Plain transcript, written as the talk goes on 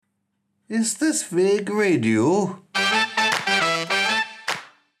Is this vague radio?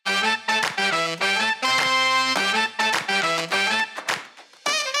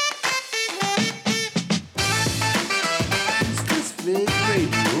 Is this vague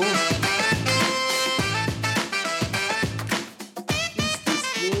radio? Is this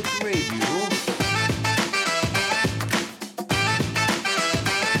vague radio?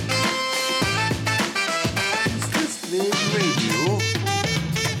 Is this vague radio?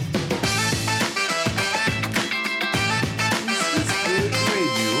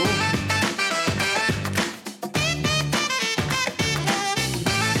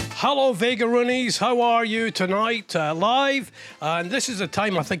 Hello, Vegaroonies. How are you tonight? Live. And this is the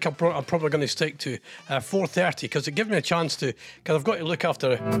time I think I'm probably going to stick to 4:30 because it gives me a chance to, because I've got to look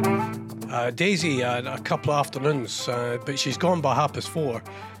after Daisy a couple of afternoons, but she's gone by 4:30.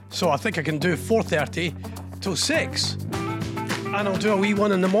 So I think I can do 4:30 till 6. And I'll do a wee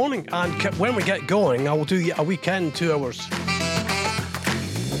one in the morning. And when we get going, I will do a weekend 2 hours.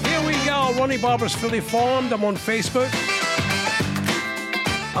 Here we go. Ronnie Barbour's fully formed. I'm on Facebook.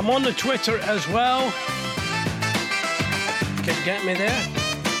 I'm on the Twitter as well. You can get me there.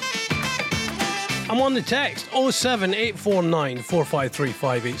 I'm on the text 07849 453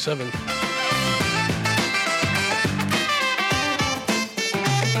 587.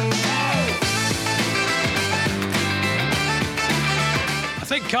 I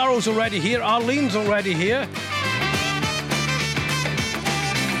think Carol's already here. Arlene's already here.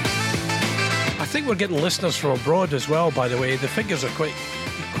 I think we're getting listeners from abroad as well, by the way. The figures are quite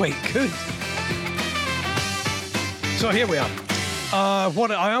good. So here we are.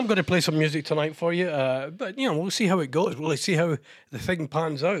 What I am going to play some music tonight for you, but you know, we'll see how it goes. We'll see how the thing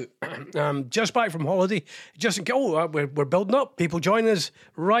pans out. Just back from holiday. We're building up. People join us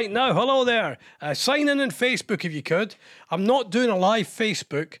right now. Hello there. Sign in on Facebook if you could. I'm not doing a live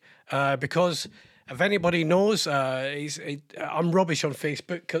Facebook because if anybody knows, I'm rubbish on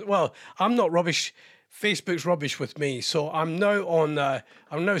Facebook. Well, I'm not rubbish. Facebook's rubbish with me, so I'm now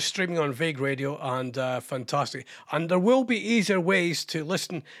streaming on Vague Radio and fantastic. And there will be easier ways to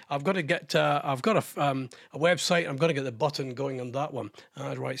listen. I've got a website. I'm going to get the button going on that one.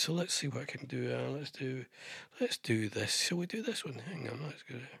 Right, so let's see what I can do. Let's do this. Shall we do this one? Hang on,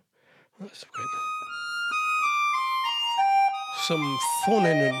 let's wait. Some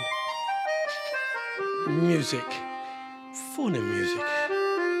phone-in music. Phone-in music.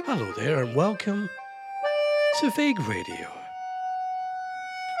 Hello there, and welcome to Vague Radio.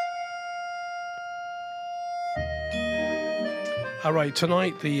 All right,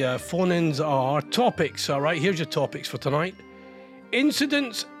 tonight the phone-ins are topics. All right, here's your topics for tonight.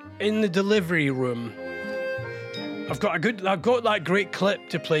 Incidents in the delivery room. I've got that great clip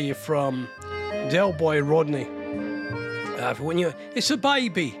to play you from Del Boy Rodney. It's a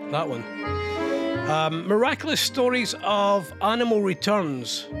baby, that one. Miraculous stories of animal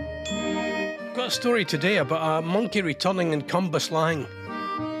returns. I've got a story today about a monkey returning in Cambuslang.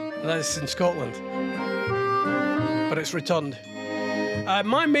 That's in Scotland. But it's returned.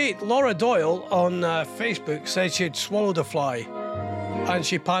 My mate Laura Doyle on Facebook said she'd swallowed a fly. And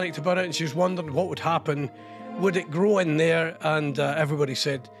she panicked about it and she was wondering what would happen. Would it grow in there? And everybody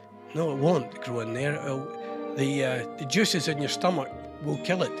said, no, it won't grow in there. The juices in your stomach will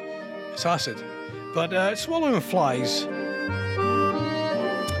kill it. It's acid. But swallowing flies.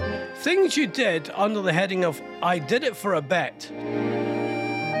 Things you did under the heading of I did it for a bet.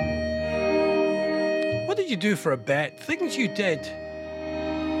 What did you do for a bet? Things you did.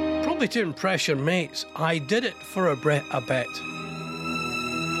 Probably to impress your mates. I did it for a bet.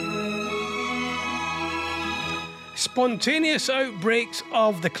 Spontaneous outbreaks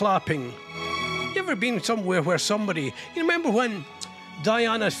of the clapping. You ever been somewhere where somebody... You remember when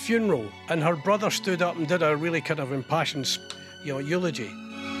Diana's funeral and her brother stood up and did a really kind of impassioned, eulogy?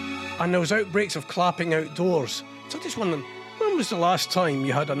 And there was outbreaks of clapping outdoors. So I'm just wondering, when was the last time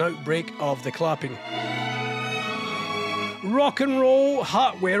you had an outbreak of the clapping? Rock and roll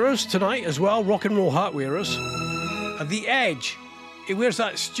hat wearers tonight as well. Rock and roll hat wearers. The Edge. He wears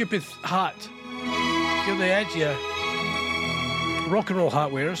that stupid hat. You're the Edge, yeah. Rock and roll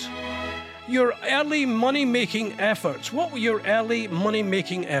hat wearers. Your early money-making efforts. What were your early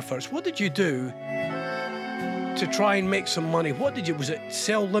money-making efforts? What did you do to try and make some money? Was it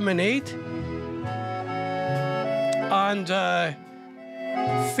sell lemonade? And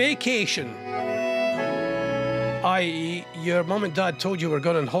vacation. I.e., your mum and dad told you were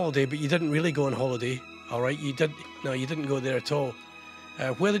going on holiday, but you didn't really go on holiday. All right, you didn't go there at all.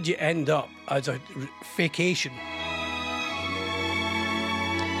 Where did you end up as a vacation?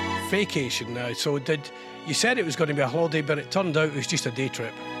 Vacation now. So you said it was going to be a holiday, but it turned out it was just a day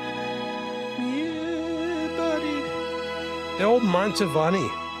trip. The old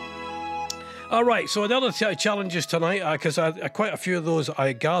Mantovani. All right, so the other challenges tonight, because quite a few of those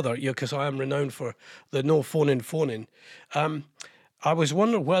I gather, because I am renowned for the no phoning. I was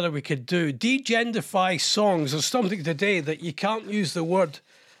wondering whether we could do degendify songs. There's something today that you can't use the word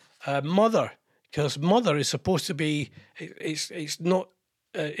mother, because mother is supposed to be, it's not,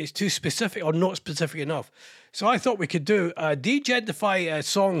 it's too specific or not specific enough. So I thought we could do degendify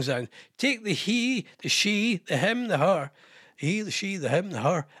songs and take the he, the she, the him, the her, he, the she, the him, the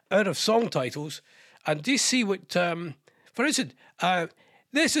her, out of song titles, and just see what, for instance,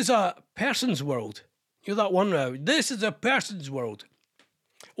 this is a person's world. You know that one now? This is a person's world.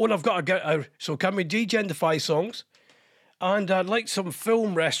 Oh, and I've got to get out. So can we degendify songs? And I'd like some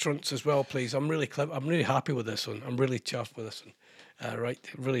film restaurants as well, please. I'm really clever. I'm really happy with this one. I'm really chuffed with this one.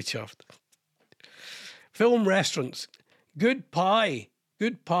 Right, really chuffed. Film restaurants. Good pie.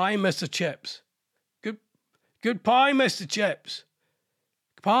 Good pie, Mr. Chips. Good pie, Mr. Chips.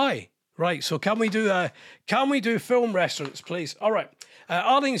 Pie. Right, so can we do film restaurants, please? All right.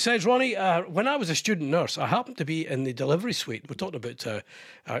 Arlene says, Ronnie, when I was a student nurse, I happened to be in the delivery suite. We're talking about,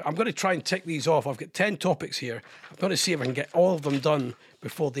 I'm going to try and tick these off. I've got 10 topics here. I'm going to see if I can get all of them done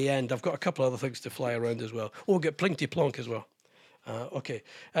before the end. I've got a couple other things to fly around as well. Oh, we'll get Plinky Plonk as well. Okay.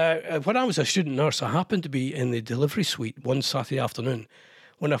 When I was a student nurse, I happened to be in the delivery suite one Saturday afternoon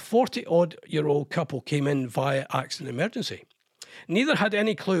when a 40-odd-year-old couple came in via accident emergency. Neither had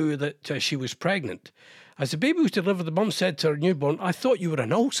any clue that she was pregnant. As the baby was delivered, the mum said to her newborn, "I thought you were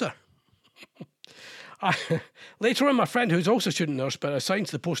an ulcer." Later on, my friend, who's also a student nurse but assigned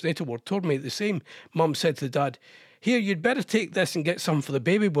to the postnatal ward, told me the same mum said to the dad, "Here, you'd better take this and get some for the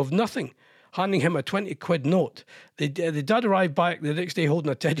baby with nothing," handing him a 20-quid note. The dad arrived back the next day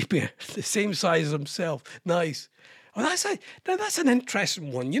holding a teddy bear, the same size as himself. Nice. Oh, that's an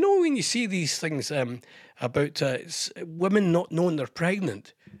interesting one. You know, when you see these things about women not knowing they're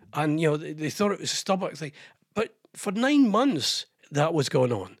pregnant, and, you know, they thought it was a stomach thing. But for 9 months, that was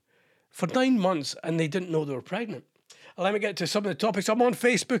going on. For 9 months, and they didn't know they were pregnant. Let me get to some of the topics. I'm on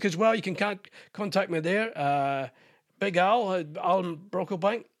Facebook as well. You can contact me there. Big Al, Alan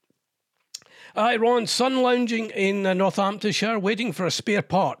Brocklebank. Hi, Ron. Sun lounging in Northamptonshire, waiting for a spare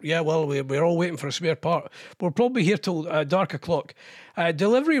part. Yeah, well, we're all waiting for a spare part. We'll probably be here till dark o'clock.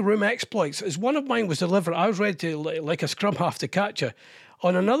 Delivery room exploits. As one of mine was delivered, I was ready to, like a scrum half, to catch her.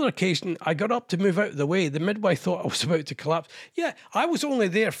 On another occasion, I got up to move out of the way. The midwife thought I was about to collapse. Yeah, I was only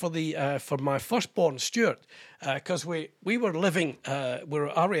there for for my firstborn, Stuart, because we were living, we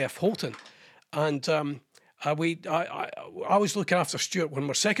were RAF Holton, and I was looking after Stuart when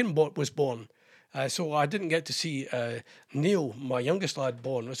my second was born. So I didn't get to see Neil, my youngest lad,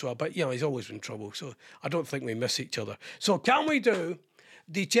 born as well. But, you know, he's always in trouble. So I don't think we miss each other. So can we do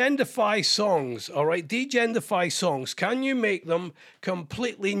degendify songs? All right, degendify songs. Can you make them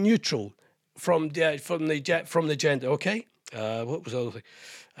completely neutral from the gender? Okay. What was the other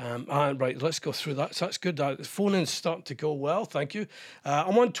thing? Right, let's go through that. So that's good. The phone-in's starting to go well. Thank you.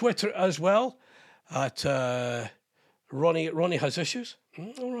 I'm on Twitter as well at Ronnie has issues.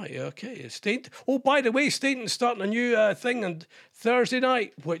 All right, okay. Oh, by the way, Staten's starting a new thing on Thursday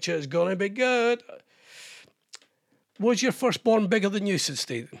night, which is going to be good. Was your firstborn bigger than you, said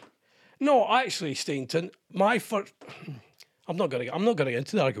Staten? No, actually, Staten, my first... I'm not going to get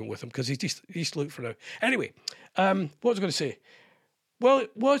into the argument with him because he's looked for now. Anyway, what was I going to say? Well,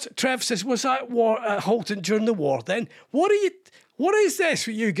 Trev says, was that war at Holton during the war then? What is this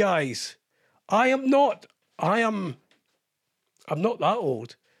for you guys? I'm not that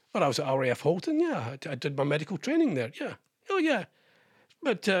old. Well, I was at RAF Holton, yeah. I did my medical training there, yeah. Oh, yeah.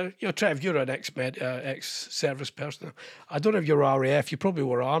 But, Trev, you're an ex-service person. I don't know if you're RAF. You probably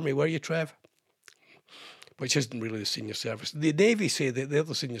were Army, were you, Trev? Which isn't really the senior service. The Navy say that they're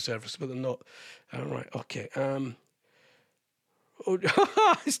the senior service, but they're not. All right, okay.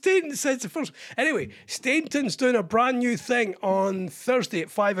 Stainton says the first. Anyway, Stainton's doing a brand new thing on Thursday at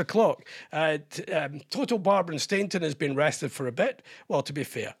 5 o'clock. Total Barbour and Stainton has been rested for a bit. Well, to be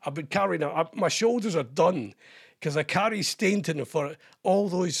fair, I've been carrying it. My shoulders are done because I carry Stainton for all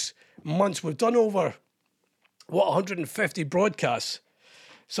those months. We've done over, 150 broadcasts.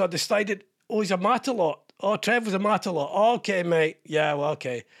 So I decided, he's a Matalot. Oh, Trevor's a Matalot. Okay, mate. Yeah, well,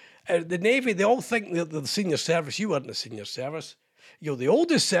 okay. The Navy, they all think they're the senior service. You weren't the senior service. You're the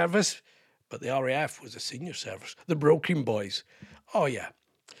oldest service, but the RAF was the senior service. The Brooklyn boys. Oh, yeah.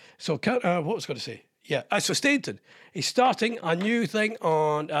 So, what was I going to say? Yeah, so Stainton, he's starting a new thing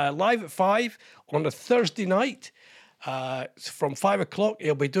on live at 5 on a Thursday night. From 5 o'clock,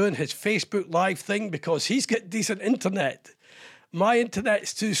 he'll be doing his Facebook Live thing because he's got decent internet. My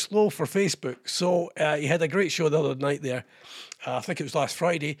internet's too slow for Facebook. So he had a great show the other night there. I think it was last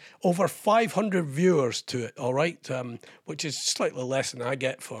Friday. Over 500 viewers to it, all right? Which is slightly less than I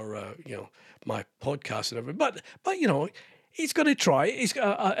get for, my podcast and everything. But he's going to try.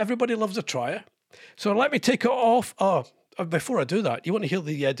 Everybody loves a tryer. So let me take it off. Before I do that, you want to hear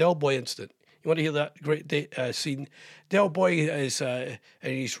the Del Boy incident? You want to hear that great scene? Del Boy is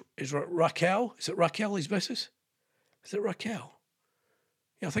Raquel. Is it Raquel, his missus? Is it Raquel?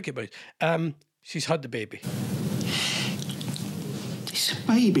 Yeah, I think about it. She's had the baby. It's a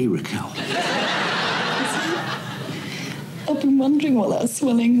baby, Raquel. I've been wondering what that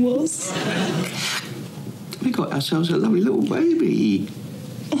swelling was. We got ourselves a lovely little baby.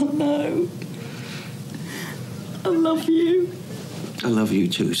 Oh, no. I love you. I love you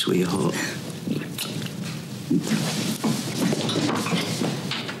too, sweetheart.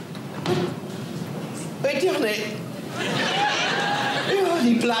 They done it. You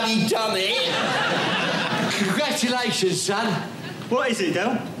only bloody done it. Congratulations, son. What is it,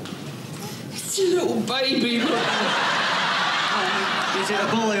 Del? It's a little baby. Is it a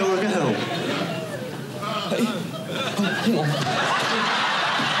boy or a girl? Hang on.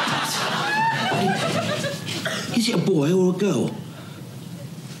 Is it a boy or a girl?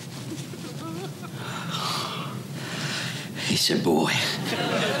 It's a boy.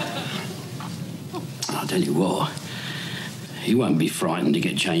 I'll tell you what, he won't be frightened to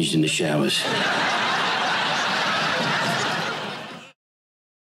get changed in the showers.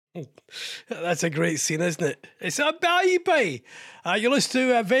 That's a great scene, isn't it? It's a baby. You listen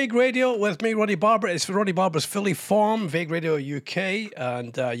to Vague Radio with me, Ronnie Barbour. It's for Ronnie Barbour's Philly Farm, Vague Radio UK.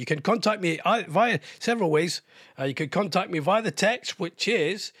 And you can contact me via several ways. You can contact me via the text, which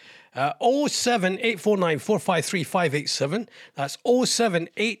is 07849 453 587. That's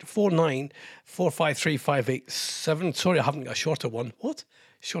 07849 453 587. Sorry, I haven't got a shorter one. What?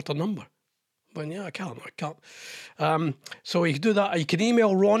 Shorter number? But yeah, I can't. So you can do that. You can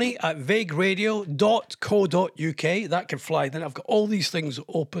email Ronnie at vagueradio.co.uk. That can fly. Then I've got all these things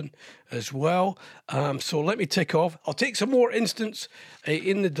open as well. So let me tick off. I'll take some more instance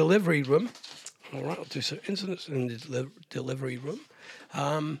in the delivery room. All right, I'll do some incidents in the delivery room.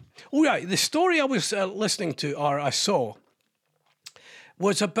 The story I was listening to, or I saw,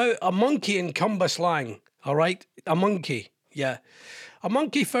 was about a monkey in Cambuslang. All right, a monkey, yeah. A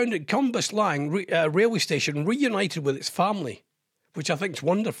monkey found at Cambuslang railway station reunited with its family, which I think is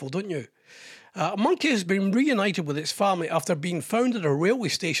wonderful, don't you? A monkey has been reunited with its family after being found at a railway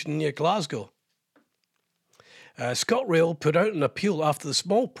station near Glasgow. ScotRail put out an appeal after the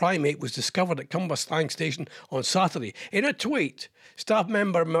small primate was discovered at Cambuslang station on Saturday. In a tweet, staff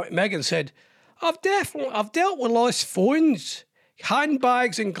member Megan said, I've dealt with lost phones,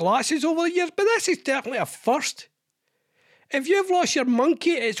 handbags and glasses over the years, but this is definitely a first. If you've lost your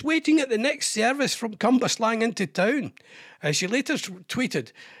monkey, it's waiting at the next service from Cambuslang into town. She later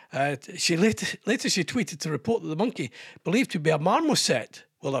tweeted, she tweeted to report that the monkey, believed to be a marmoset,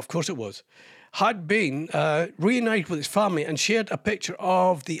 well, of course it was, had been reunited with its family and shared a picture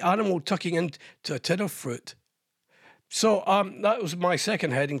of the animal tucking into a tin of fruit. So that was my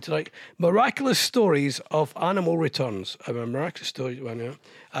second heading tonight. Miraculous stories of animal returns. A miraculous story.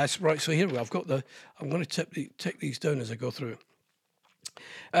 Right, so here we go. I'm going to take these down as I go through.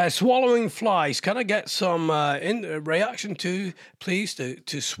 Swallowing flies. Can I get some reaction to, please,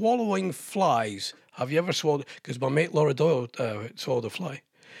 to swallowing flies? Have you ever swallowed? Because my mate Laura Doyle swallowed a fly.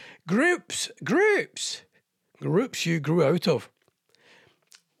 Groups you grew out of.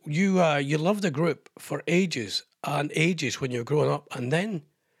 You loved a group for ages and ages when you were growing up, and then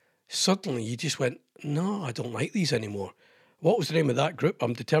suddenly you just went, no, I don't like these anymore. What was the name of that group?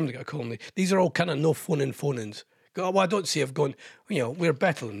 I'm determined to get a call them. These are all kind of no phone-ins. Well, I don't see I've gone, we're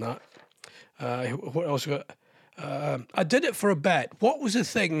better than that. What else we got? I did it for a bet. What was the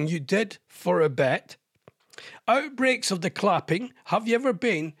thing you did for a bet? Outbreaks of the clapping. Have you ever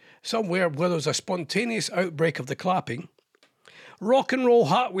been somewhere where there was a spontaneous outbreak of the clapping? Rock and roll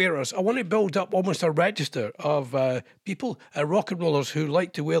hat wearers. I want to build up almost a register of people, rock and rollers who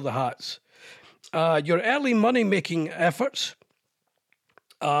like to wear the hats. Your early money-making efforts.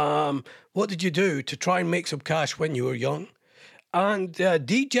 What did you do to try and make some cash when you were young? And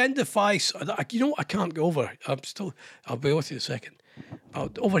degentify. You know what I can't go over? I'll be with you in a second.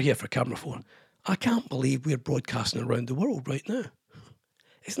 Over here for camera 4. I can't believe we're broadcasting around the world right now.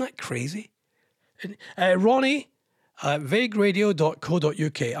 Isn't that crazy? Ronnie,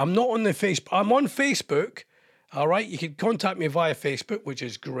 vagueradio.co.uk. I'm not on the Facebook. I'm on Facebook. All right. You can contact me via Facebook, which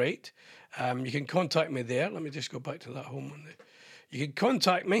is great. You can contact me there. Let me just go back to that home one there. You can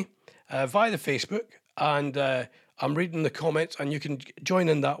contact me via the Facebook, and I'm reading the comments, and you can join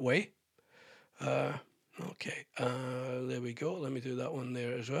in that way. Okay, there we go. Let me do that one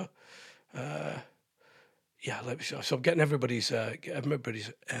there as well. Yeah, let me see. So I'm getting everybody's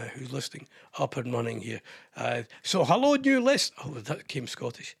who's listening up and running here. So hello, new list. Oh, that came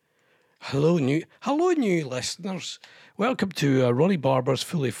Scottish. Hello, new listeners. Welcome to Ronnie Barbour's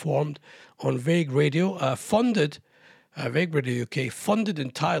Fully Formed on Vague Radio, Vague Radio UK, funded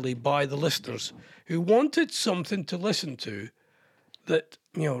entirely by the listeners who wanted something to listen to that,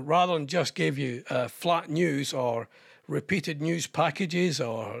 rather than just give you flat news or repeated news packages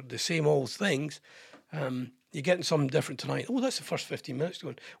or the same old things. You're getting something different tonight. Oh, that's the first 15 minutes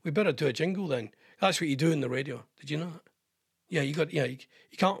going. We better do a jingle then. That's what you do in the radio. Did you know that? Yeah, you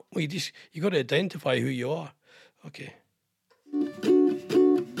can't. Well, you got to identify who you are. Okay.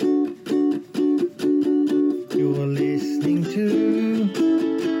 You're listening to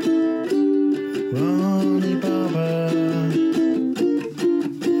Ronnie Barbour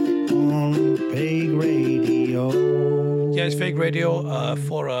on Vague Radio. Yes, Vague Radio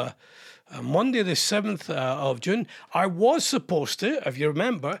for Monday the 7th of June. I was supposed to, if you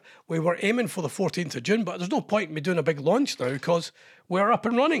remember, we were aiming for the 14th of June, but there's no point in me doing a big launch now because we're up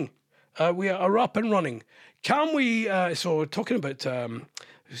and running. We are up and running. Can we, so we're talking about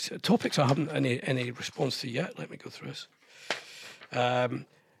topics I haven't any response to yet. Let me go through this.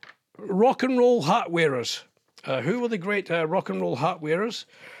 Rock and roll hat wearers. Who were the great rock and roll hat wearers?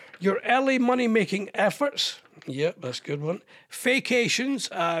 Your early money-making efforts. Yep, that's a good one. Vacations.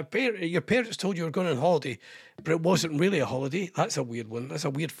 Your parents told you were going on holiday, but it wasn't really a holiday. That's a weird one. That's a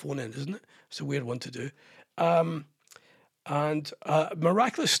weird phone-in, isn't it? It's a weird one to do. And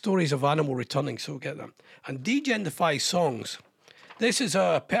miraculous stories of animal returning, so we'll get them. And degenify songs. This is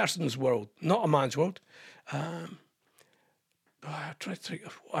a person's world, not a man's world. I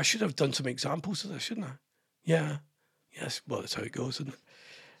should have done some examples of this, shouldn't I? Yeah. Yes, well, that's how it goes, isn't it?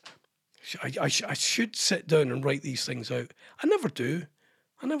 I should sit down and write these things out. I never do.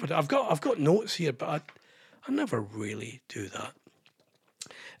 I've got notes here, but I never really do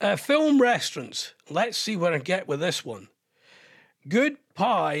that. Film restaurants. Let's see where I get with this one. Good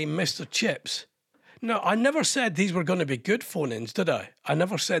pie, Mr. Chips. No, I never said these were going to be good phone-ins, did I? I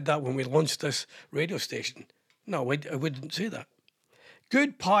never said that when we launched this radio station. No, I wouldn't say that.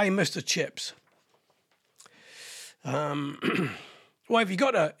 Good pie, Mr. Chips. Well, if you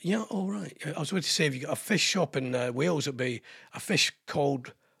got I was going to say, if you got a fish shop in Wales, it'd be a fish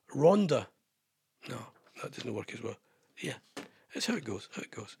called Rhonda. No, that doesn't work as well. Yeah, that's how it goes.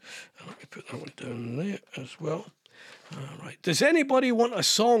 Let me put that one down there as well. All right. Does anybody want a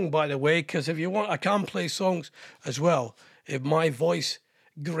song, by the way? Because if you want, I can play songs as well. If my voice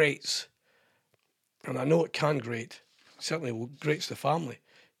grates, and I know it can grate, certainly grates the family.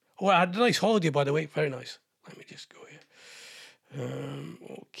 Oh, I had a nice holiday, by the way. Very nice. Let me just go here.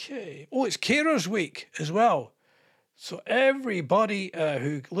 Okay. Oh, it's Carers Week as well. So everybody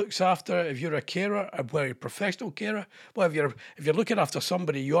who looks after, if you're a carer, whether you're a professional carer, well, if you're looking after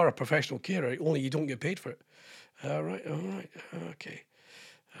somebody, you are a professional carer. Only you don't get paid for it. All right. Okay.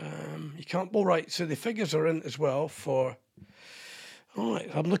 You can't. All right. So the figures are in as well for. All right.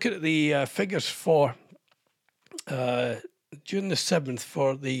 I'm looking at the figures for June the 7th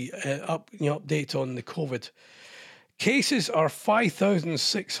for the update on the COVID. Cases are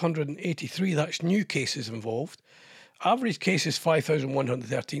 5,683. That's new cases involved. Average cases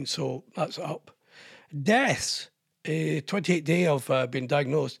 5,113. So that's up. Deaths, 28 day of being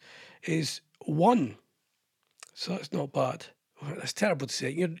diagnosed, is 1. So that's not bad. That's terrible to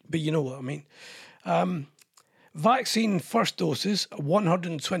say, but you know what I mean. Vaccine first doses,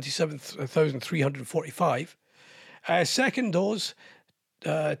 127,345. Second dose,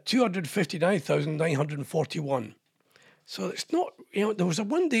 259,941. So it's not, there was a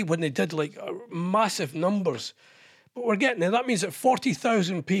one day when they did like massive numbers, but we're getting there. That means that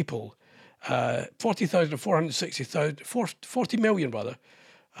 40,000 people, 40,460,000, 40 million rather,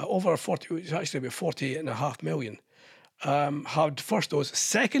 over 40, it's actually about 48.5 million, had first dose.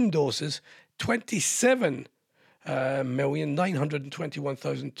 Second doses,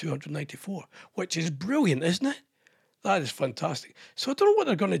 27,921,294, which is brilliant, isn't it? That is fantastic. So I don't know what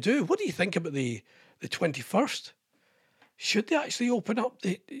they're going to do. What do you think about the 21st? Should they actually open up?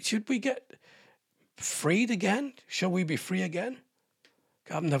 Should we get freed again? Shall we be free again?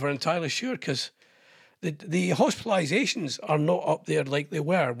 I'm never entirely sure because the hospitalisations are not up there like they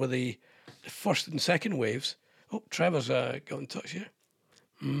were with the first and second waves. Oh, Trevor's got in touch here.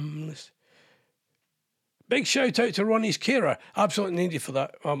 Big shout out to Ronnie's carer. Absolutely needed for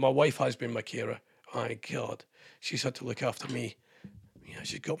that. My wife has been my carer. My God. She's had to look after me. Yeah,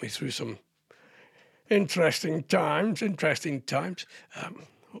 she's got me through some Interesting times. Oops,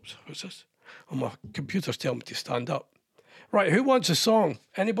 what's this? Oh, my computer's telling me to stand up. Right, who wants a song?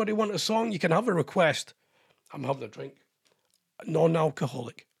 Anybody want a song? You can have a request. I'm having a drink.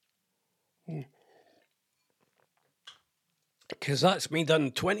 Non-alcoholic. Because that's me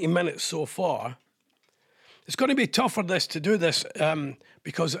done 20 minutes so far. It's going to be tougher to do this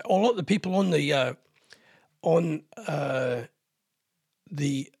because a lot of the people on the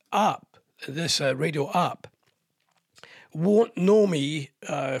app, this radio app, won't know me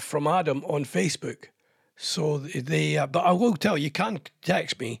from Adam on Facebook. So but I will tell you, can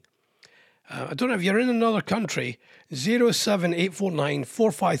text me. I don't know if you're in another country, 07849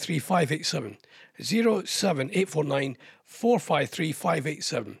 453 587. 07849 453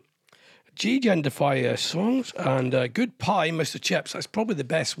 587. G-Gendify songs and Good Pie, Mr. Chips. That's probably the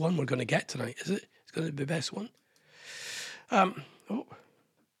best one we're going to get tonight, is it? It's going to be the best one.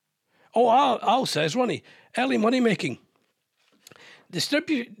 Al says, Ronnie, early money making.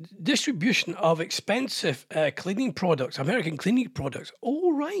 Distribution of expensive cleaning products, American cleaning products.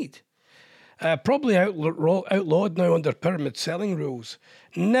 Oh, right. Probably outlawed now under pyramid selling rules.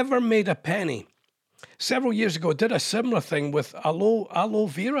 Never made a penny. Several years ago, did a similar thing with aloe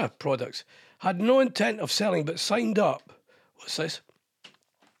vera products. Had no intent of selling, but signed up. What's this?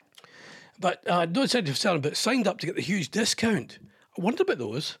 But no intent of selling, but signed up to get the huge discount. I wonder about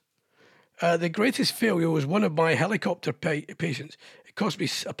those. The greatest failure was one of my helicopter patients. It cost me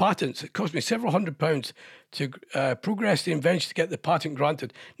patents. It cost me several £100s to progress the invention to get the patent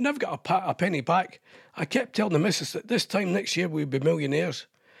granted. Never got a penny back. I kept telling the missus that this time next year we'd be millionaires.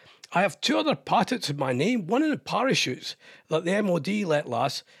 I have 2 other patents in my name, one in the parachutes that the MOD let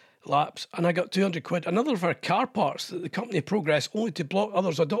lapse, and I got £200. Another for car parts that the company progressed only to block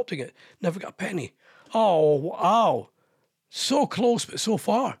others adopting it. Never got a penny. Oh, wow. So close, but so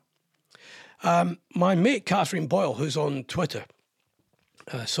far. My mate Catherine Boyle, who's on Twitter,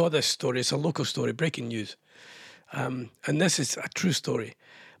 saw this story. It's a local story, breaking news. And this is a true story.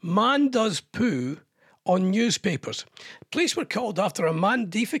 Man does poo on newspapers. Police were called after a man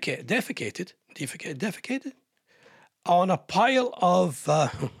defecated on a pile of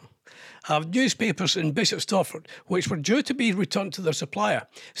newspapers in Bishop Stortford, which were due to be returned to their supplier.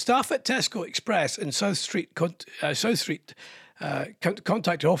 Staff at Tesco Express in South Street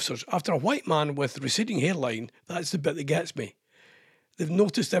contacted officers after a white man with receding hairline, that's the bit that gets me. They've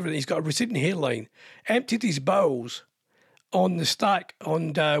noticed everything. He's got a receding hairline, emptied his bowels on the stack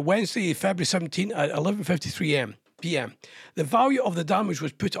on Wednesday, February 17 at 11:53 p.m. The value of the damage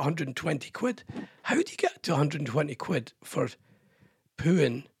was put at £120. How do you get to £120 for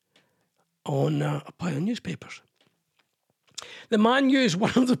pooing on a pile of newspapers? The man used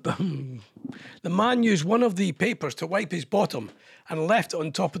one of the papers to wipe his bottom and left it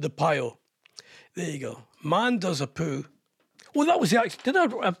on top of the pile. There you go. Man does a poo. Oh, that was did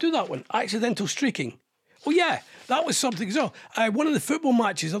I do that one? Accidental streaking. Oh, yeah, that was something as well. One of the football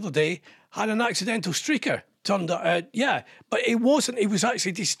matches the other day had an accidental streaker turned out. Yeah, but it wasn't. It was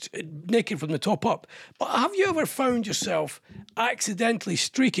actually just naked from the top up. But have you ever found yourself accidentally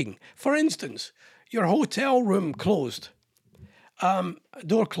streaking? For instance, your hotel room closed,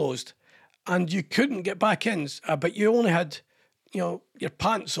 door closed, and you couldn't get back in, but you only had, your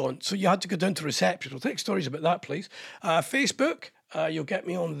pants on, so you had to go down to reception. We'll take stories about that, please. Facebook. You'll get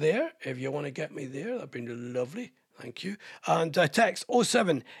me on there if you want to get me there. That'd be lovely. Thank you. And text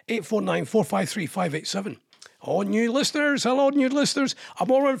 07 849 453 587. Oh, new listeners. Hello, new listeners. I'm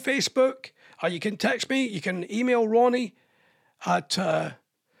all on Facebook. You can text me. You can email Ronnie at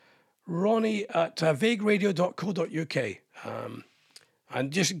vagueradio.co.uk.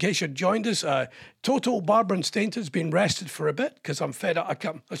 And just in case you joined us, Total Barbour and Stainton's been rested for a bit because I'm fed up.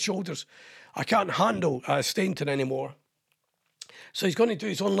 My shoulders. I can't handle Stainton anymore. So he's going to do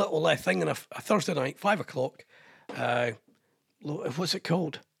his own little thing on a Thursday night, 5 o'clock. What's it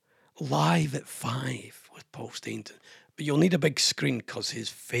called? Live at 5 with Paul Stainton. But you'll need a big screen because his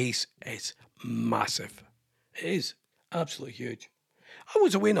face is massive. It is absolutely huge. I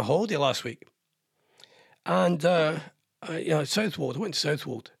was away on a holiday last week. And, Southwold. I went to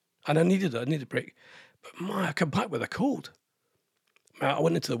Southwold. And I needed a break. But, man, I come back with a cold. I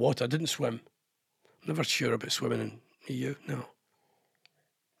went into the water. I didn't swim. I'm never sure about swimming in the EU. No.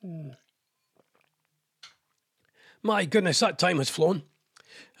 My goodness, that time has flown.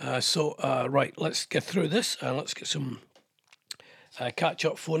 Right, let's get through this and let's get some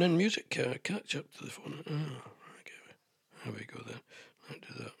catch-up phone-in music. Catch up to the phone. Okay. There we go then. Let's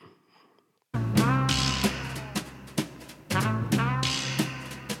do that.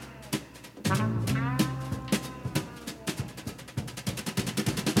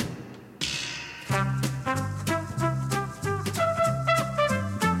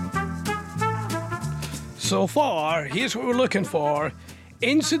 So far, here's what we're looking for.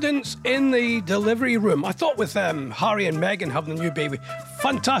 Incidents in the delivery room. I thought with Harry and Meghan having a new baby,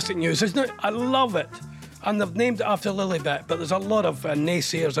 fantastic news, isn't it? I love it. And they've named it after Lilibet, but there's a lot of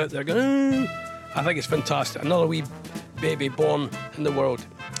naysayers out there going, I think it's fantastic. Another wee baby born in the world.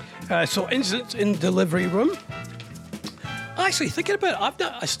 So incidents in delivery room. Actually, thinking about it, I've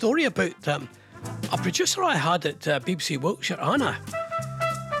got a story about a producer I had at BBC Wiltshire, Anna.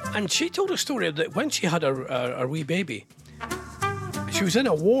 And she told a story that when she had her wee baby, she was in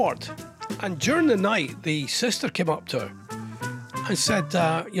a ward. And during the night, the sister came up to her and said,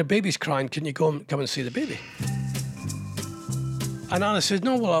 your baby's crying, can you come and see the baby? And Anna said,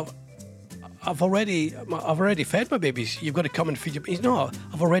 no, well, I've already fed my babies. You've got to come and feed your baby. No,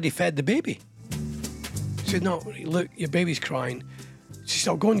 I've already fed the baby. She said, no, look, your baby's crying. She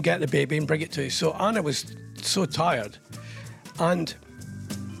said, I'll go and get the baby and bring it to you. So Anna was so tired. And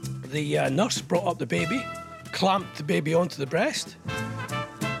the nurse brought up the baby, clamped the baby onto the breast.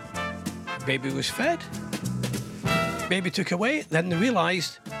 Baby was fed. Baby took away. Then they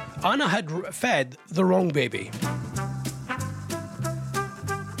realised Anna had fed the wrong baby.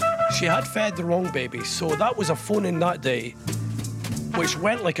 She had fed the wrong baby. So that was a phone-in that day, which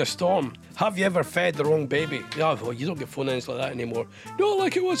went like a storm. Have you ever fed the wrong baby? Yeah, well, you don't get phone-ins like that anymore. No,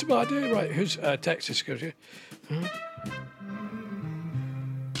 like it was a bad day. Right, who's text security?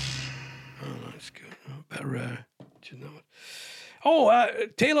 Oh, that's good. Better, do you know it? Oh,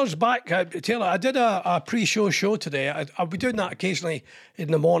 Taylor's back. Taylor, I did a pre-show today. I'll be doing that occasionally in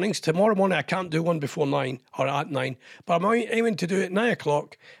the mornings. Tomorrow morning I can't do one before 9 or at 9, but I'm aiming to do it at 9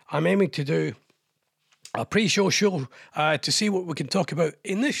 o'clock. I'm aiming to do a pre-show to see what we can talk about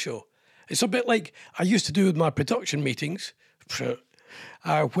in this show. It's a bit like I used to do with my production meetings,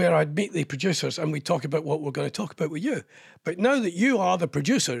 where I'd meet the producers and we'd talk about what we're going to talk about with you. But now that you are the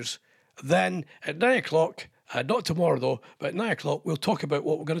producers, then at 9 o'clock, not tomorrow though, but at 9 o'clock, we'll talk about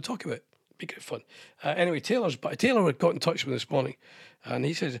what we're going to talk about. Be good fun. Anyway, Taylor had got in touch with me this morning, and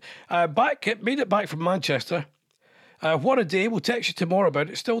he says, made it back from Manchester. What a day. We'll text you tomorrow about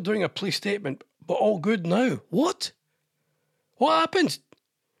it. Still doing a police statement, but all good now. What? What happened?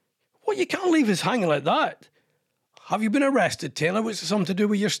 What, you can't leave us hanging like that. Have you been arrested, Taylor? Was it something to do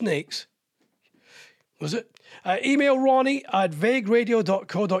with your snakes? Was it? Email Ronnie at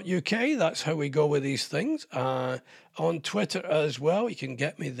vagueradio.co.uk. That's how we go with these things. On Twitter as well. You can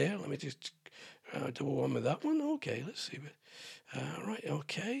get me there. Let me just double one with that one. Okay, let's see. Right,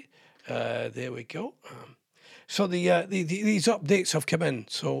 okay. There we go. So these updates have come in.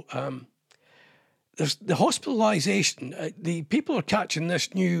 So there's the hospitalisation. The people are catching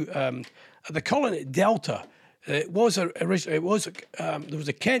this new. They're calling it Delta. It was originally. There was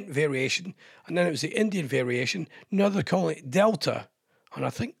a Kent variation, and then it was the Indian variation. Now they're calling it Delta, and I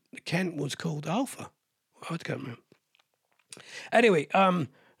think the Kent was called Alpha. I can't remember. Anyway,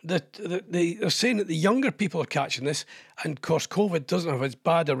 they're saying that the younger people are catching this, and of course, COVID doesn't have as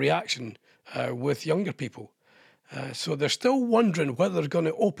bad a reaction with younger people. So they're still wondering whether they're going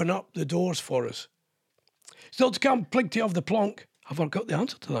to open up the doors for us. Still to come, plenty of the plonk. Have I got the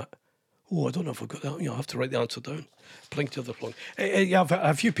answer to that? Oh, I don't know if I've got that. I'll have to write the answer down. Plenty of the plonk. I've had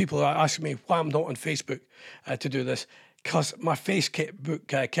a few people asking me why I'm not on Facebook to do this, because my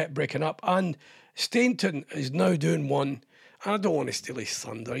Facebook kept breaking up. And Stainton is now doing one, and I don't want to steal his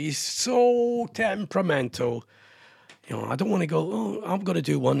thunder. He's so temperamental. You know, I don't want to go, oh, I'm going to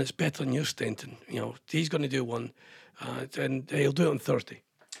do one that's better than you, Stainton. You know, he's going to do one, and he'll do it on Thursday.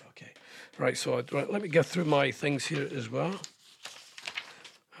 Okay. Right, so let me get through my things here as well.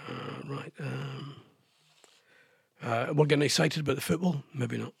 Right. We're getting excited about the football?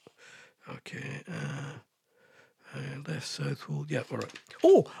 Maybe not. Okay. Left, south, yeah, all right.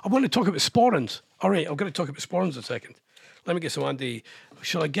 Oh, I want to talk about sporrans. All right, I'm going to talk about sporrans in a second. Let me get some Andy.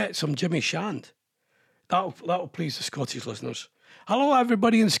 Shall I get some Jimmy Shand? That'll please the Scottish listeners. Hello,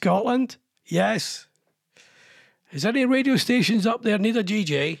 everybody in Scotland. Yes. Is any radio stations up there need a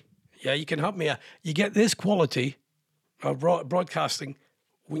DJ? Yeah, you can have me. You get this quality of broadcasting.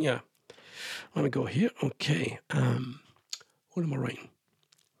 Yeah. Let me go here. Okay. What am I writing?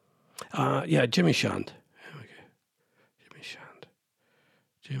 Yeah, Jimmy Shand. There we go.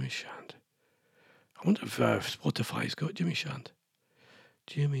 Jimmy Shand. I wonder if Spotify's got Jimmy Shand.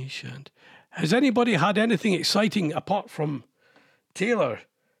 Jimmy Shand. Has anybody had anything exciting apart from Taylor,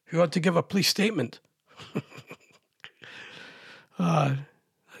 who had to give a police statement? There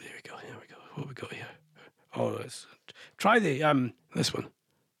we go. What we got here? Oh, let's try this one.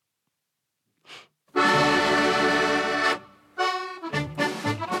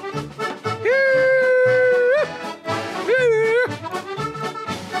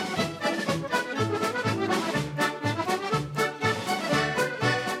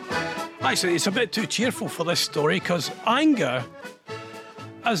 Actually, it's a bit too cheerful for this story because anger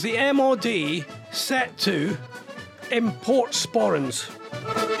as the MOD set to import sporrans.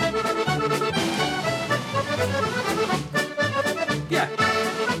 Yeah.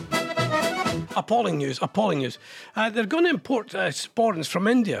 Appalling news. They're going to import sporrans from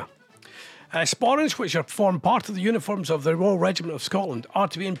India. Sporrans, which form part of the uniforms of the Royal Regiment of Scotland, are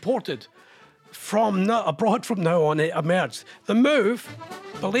to be imported from abroad from now on, it emerged. The move,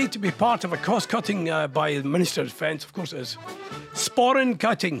 believed to be part of a cost-cutting by the Minister of Defence, of course it is, sporran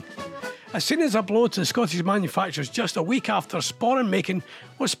cutting. As seen as a blow to the Scottish manufacturers just a week after sporran making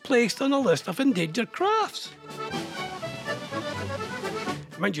was placed on a list of endangered crafts.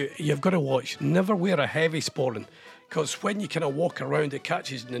 Mind you, you've got to watch. Never wear a heavy sporran, because when you kind of walk around, it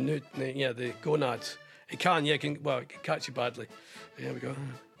catches the gonads. It can catch you badly. There we go.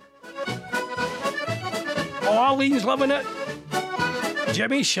 Oh, Arlene's loving it.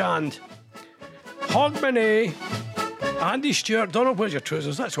 Jimmy Shand, Hogmanay, Andy Stewart. Donald, where's your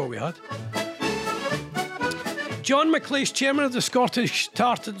trousers? That's all we had. John McLeish, chairman of the Scottish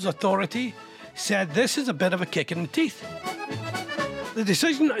Tartans Authority, said this is a bit of a kick in the teeth. The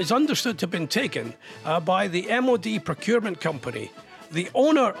decision is understood to have been taken by the MOD procurement company. The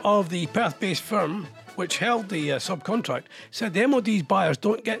owner of the Perth-based firm, which held the subcontract, said the MOD's buyers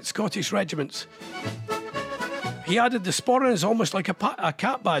don't get Scottish regiments. He added the sporran is almost like a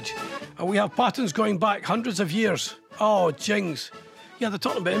cat badge. We have patterns going back hundreds of years. Oh, jings. Yeah, they're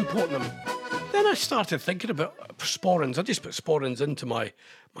talking about importing them. Then I started thinking about sporrans. I just put sporrans into my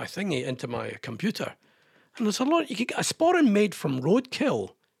thingy, into my computer. And there's a lot. You can get a sporran made from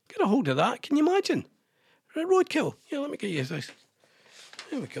roadkill. Get a hold of that. Can you imagine? Roadkill. Yeah, let me get you this.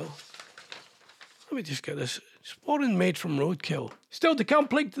 There we go. Let me just get this. Sporran made from roadkill. Still to come,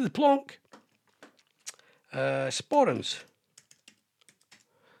 plink to the plonk. Sporrans.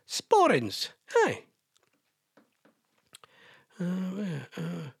 Sporrans. Hey.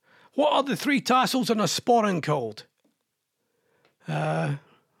 What are the three tassels in a sporran called? Why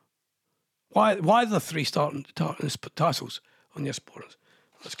the three tassels on your sporrans?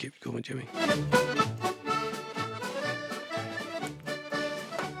 Let's keep going, Jimmy.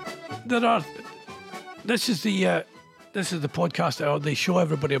 This is the podcast. They show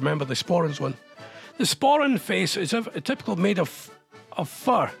everybody. Remember the sporrans one. The sporran face is a typical made of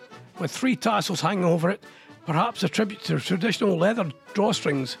fur with three tassels hanging over it, perhaps a tribute to traditional leather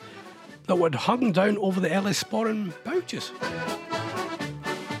drawstrings that would hung down over the early sporran pouches.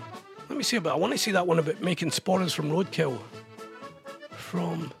 Let me see I want to see that one about making sporrans from roadkill.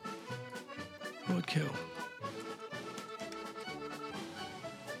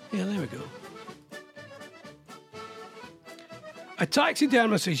 Yeah, there we go. A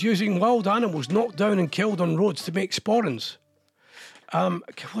taxidermist is using wild animals knocked down and killed on roads to make sporrans.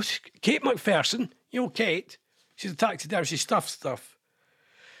 Kate McPherson, you know Kate? She's a taxidermist, she stuffs stuff.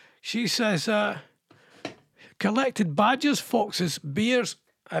 She says, collected badgers, foxes, deer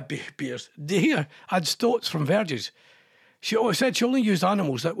and stoats from verges. She said she only used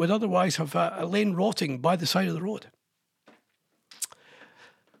animals that would otherwise have lain rotting by the side of the road.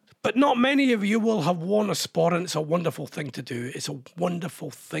 But not many of you will have worn a sporran. It's a wonderful thing to do. It's a wonderful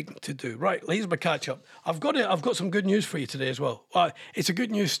thing to do. Right, here's my catch-up. I've got some good news for you today as well. It's a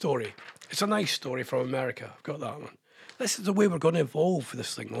good news story. It's a nice story from America. I've got that one. This is the way we're going to evolve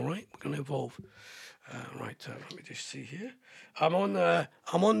this thing, all right? We're going to evolve. Let me just see here. I'm on the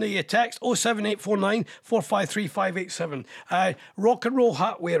text 07849 453 587. Rock and roll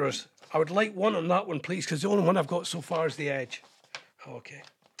hat wearers. I would like one on that one, please, because the only one I've got so far is the Edge. Okay.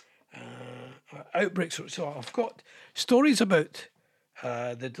 Outbreaks. So I've got stories about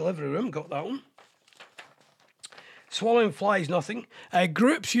the delivery room. Got that one. Swallowing flies, nothing.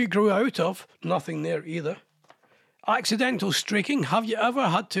 Groups you grew out of, nothing there either. Accidental streaking. Have you ever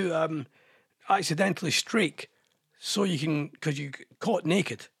had to accidentally streak because you caught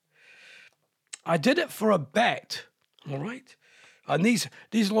naked? I did it for a bet. All right. And these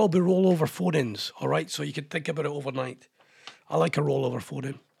will all be rollover phone-ins. All right. So you can think about it overnight. I like a rollover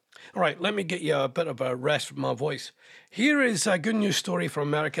phone-in. All right, let me get you a bit of a rest from my voice. Here is a good news story from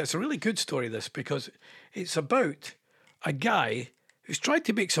America. It's a really good story, this, because it's about a guy who's tried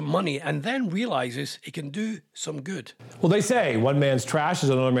to make some money and then realizes he can do some good. Well, they say one man's trash is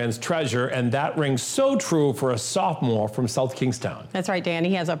another man's treasure, and that rings so true for a sophomore from South Kingstown. That's right, Dan.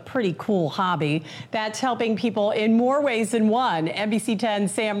 He has a pretty cool hobby that's helping people in more ways than one. NBC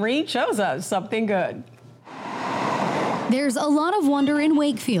 10's Sam Reed shows us something good. There's a lot of wonder in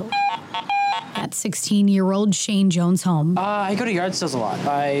Wakefield. at 16-year-old Shane Jones' home. I go to yard sales a lot.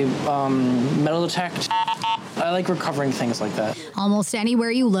 I metal detect. I like recovering things like that. Almost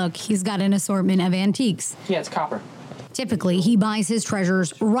anywhere you look, he's got an assortment of antiques. Yeah, it's copper. Typically, he buys his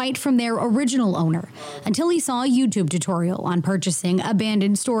treasures right from their original owner, until he saw a YouTube tutorial on purchasing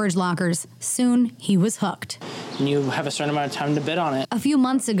abandoned storage lockers. Soon, he was hooked. And you have a certain amount of time to bid on it. A few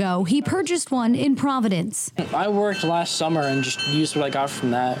months ago, he purchased one in Providence. I worked last summer and just used what I got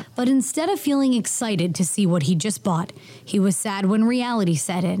from that. But instead of feeling excited to see what he just bought, he was sad when reality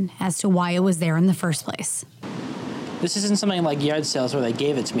set in as to why it was there in the first place. This isn't something like yard sales where they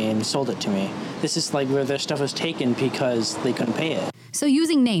gave it to me and sold it to me. This is like where their stuff was taken because they couldn't pay it. So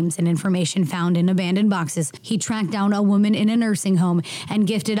using names and information found in abandoned boxes, he tracked down a woman in a nursing home and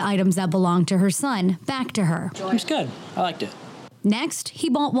gifted items that belonged to her son back to her. It was good. I liked it. Next, he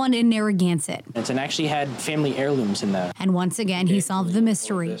bought one in Narragansett. It actually had family heirlooms in there. And once again, he solved the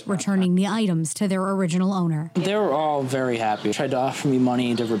mystery, returning the items to their original owner. They were all very happy. They tried to offer me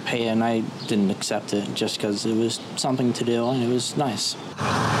money to repay it, and I didn't accept it just because it was something to do, and it was nice.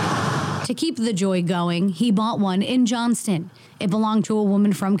 To keep the joy going, he bought one in Johnston. It belonged to a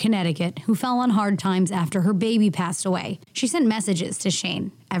woman from Connecticut who fell on hard times after her baby passed away. She sent messages to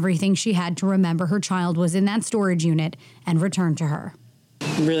Shane. Everything she had to remember her child was in that storage unit and returned to her.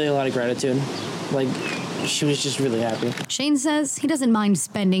 Really a lot of gratitude. Like, she was just really happy. Shane says he doesn't mind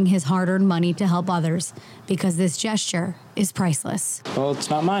spending his hard-earned money to help others because this gesture is priceless. Well, it's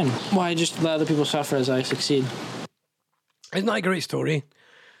not mine. Why just let other people suffer as I succeed? Isn't that a great story?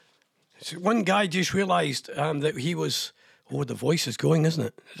 So one guy just realised that he was... Oh, the voice is going, isn't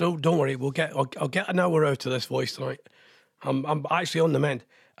it? So don't worry, I'll get an hour out of this voice tonight. I'm actually on the mend.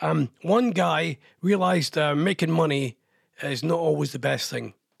 One guy realised making money is not always the best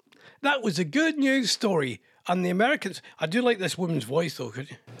thing. That was a good news story. And the Americans, I do like this woman's voice though. Could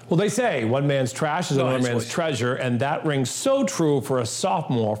you? Well, they say one man's trash is another man's treasure, and that rings so true for a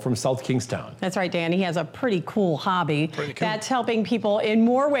sophomore from South Kingstown. That's right, Dan. He has a pretty cool hobby that's helping people in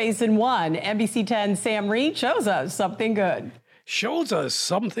more ways than one. NBC 10's Sam Reed shows us something good. Shows us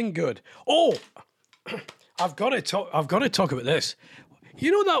something good. Oh, I've got to talk about this.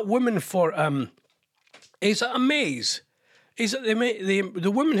 You know that woman for is it a maze? Is it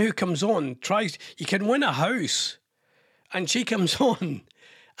the woman who comes on tries? You can win a house, and she comes on,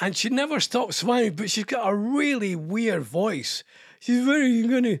 and she never stops smiling. But she's got a really weird voice. She's very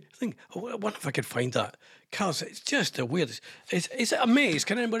going to think. Oh, I wonder if I could find that. Cause it's just the weirdest. Is it a maze?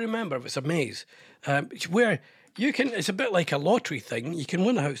 Can anybody remember if it's a maze? Where you can. It's a bit like a lottery thing. You can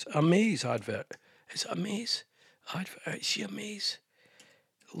win a house. A maze advert. Is it a maze advert? Is she a maze?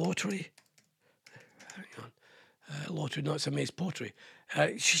 Lottery. Hang on. Lottery, not a maze pottery.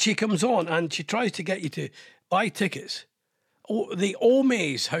 She comes on and she tries to get you to buy tickets. Oh, the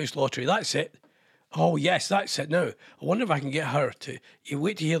Maze House Lottery, that's it. Oh, yes, that's it. Now, I wonder if I can get her to... You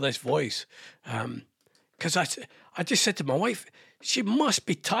wait to hear this voice. Because I just said to my wife, she must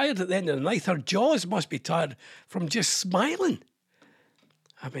be tired at the end of the night. Her jaws must be tired from just smiling.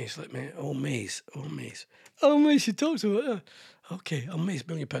 Maze, let me... Oh, Maze. She talks about it. Okay, Maze, £1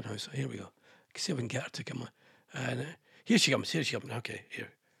 Million House. Here we go. See if we can get her to come on. Here she comes. Okay, here.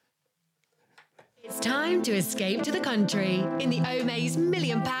 It's time to escape to the country in the Omaze £1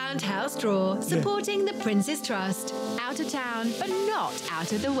 Million house draw, supporting the Prince's Trust. Out of town, but not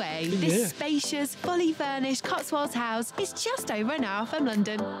out of the way. This spacious, fully furnished Cotswolds house is just over an hour from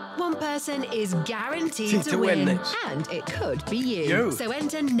London. One person is guaranteed to win, and it could be you. So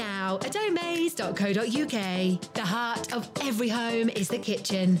enter now at omaze.co.uk. The heart of every home is the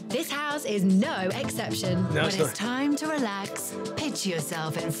kitchen. This house is no exception. No, when it's time to relax, picture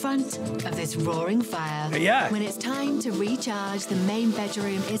yourself in front of this roaring fire. When it's time to recharge, the main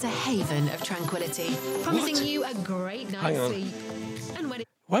bedroom is a haven of tranquility, promising you a great night's sleep. And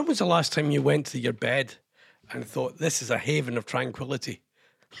when was the last time you went to your bed and thought, this is a haven of tranquility?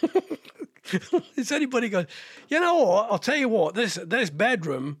 Has anybody gone, you know what, I'll tell you what, this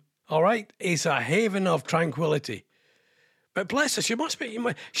bedroom, all right, is a haven of tranquility. But bless her, she must be,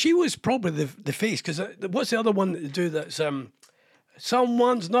 she was probably the face, because what's the other one that they do that's,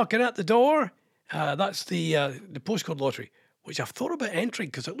 someone's knocking at the door? That's the postcode lottery, which I've thought about entering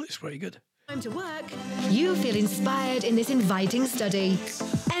because it looks pretty good. Time to work. You feel inspired in this inviting study.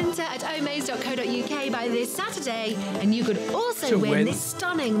 Enter at omaze.co.uk by this Saturday, and you could also win this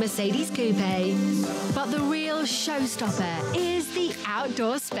stunning Mercedes coupe. But the real showstopper is the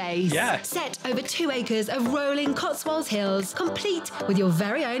outdoor space. Set over 2 acres of rolling Cotswolds hills, complete with your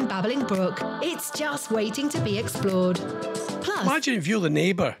very own babbling brook. It's just waiting to be explored. Plus, imagine if you're the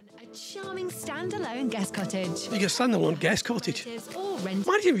neighbour charming standalone guest cottage. You get standalone guest cottage. Or rent.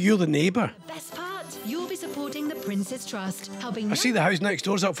 Imagine if you're the neighbour. Best part, you'll be supporting the Prince's Trust, helping I see the house next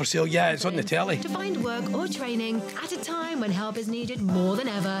door's up for sale. Yeah, it's on the telly. to find work or training at a time when help is needed more than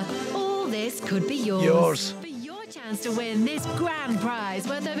ever. All this could be yours. For your chance to win this grand prize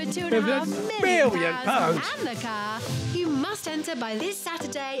worth over £2.5 million pounds. and the car, you must enter by this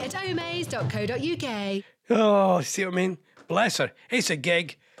Saturday at omaze.co.uk. Oh, see what I mean? Bless her. It's a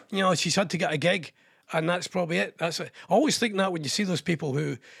gig. You know, she's had to get a gig, and that's probably it. That's it. I always think that when you see those people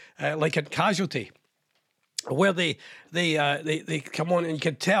who, like in Casualty, where they come on and you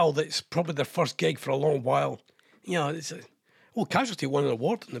can tell that it's probably their first gig for a long while. You know, it's Casualty won an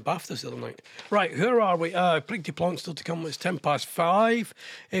award in the BAFTAs the other night. Right, where are we? Pretty Plonk still to come. It's 5:10.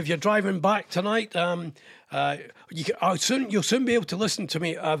 If you're driving back tonight, you'll soon be able to listen to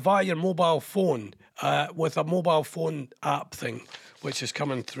me via your mobile phone with a mobile phone app thing, which is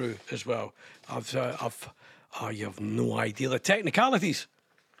coming through as well. You have no idea the technicalities.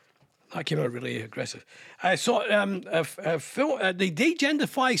 That came out really aggressive. The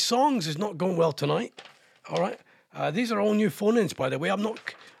de-genderify songs is not going well tonight. All right. These are all new phone-ins, by the way. I'm not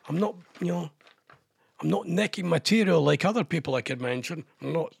necking material like other people I could mention.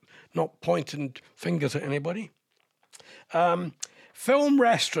 I'm not pointing fingers at anybody. Film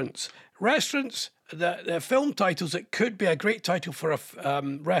restaurants. The film titles, it could be a great title for a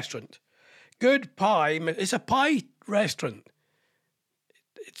restaurant. Good Pie. It's a pie restaurant.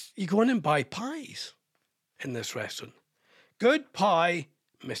 You go in and buy pies in this restaurant. Good Pie,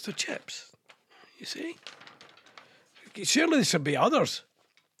 Mr. Chips. You see? Surely there should be others.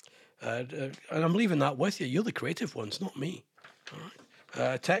 And I'm leaving that with you. You're the creative ones, not me. All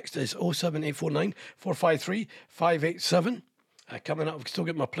right. Text is 07849 453 587. Coming up, I've still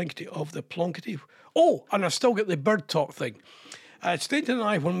got my plinkety of the plonkety. Oh, and I've still got the bird talk thing. Staten and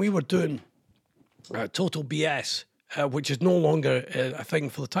I, when we were doing Total BS, which is no longer a thing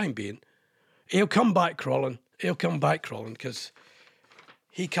for the time being, he'll come back crawling. Because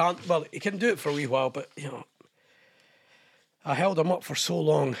he can't, well, he can do it for a wee while, but, you know, I held him up for so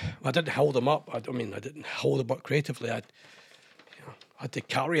long. I didn't hold him up. I didn't hold him up creatively. I had to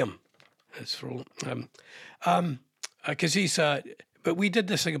carry him. It's for, because he's, but we did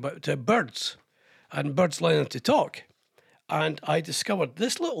this thing about birds and birds learning to talk. And I discovered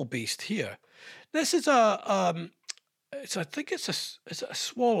this little beast here. This is I think it's a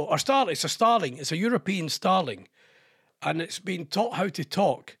swallow or starling. It's a starling. It's a European starling, and it's been taught how to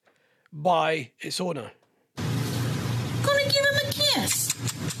talk by its owner. Gonna give him a kiss.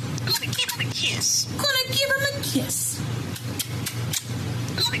 Gonna give him a kiss. Gonna give him a kiss.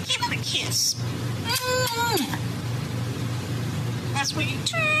 Gonna give him a kiss. My sweet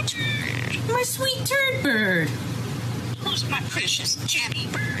turd. My sweet turd bird. Who's my precious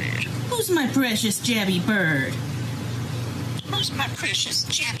jabby bird? Who's my precious jabby bird? Who's my precious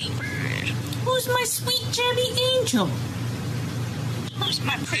jabby bird? Who's my sweet jabby angel? Who's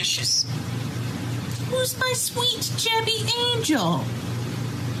my precious? Who's my sweet jabby angel?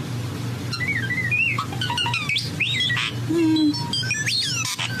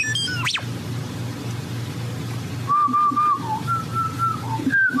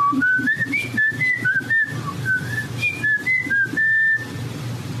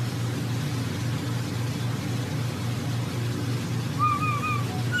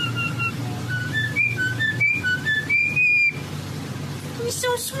 He's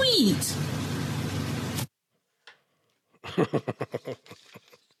so sweet.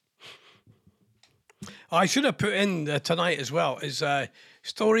 I should have put in tonight as well is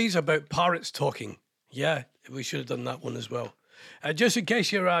stories about parrots talking. Yeah, we should have done that one as well. Just in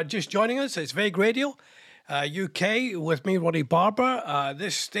case you're just joining us, it's Vague Radio, UK, with me, Ronnie Barbour.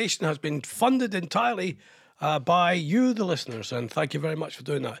 This station has been funded entirely by you, the listeners, and thank you very much for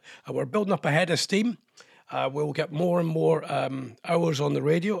doing that. We're building up a head of steam. We'll get more and more hours on the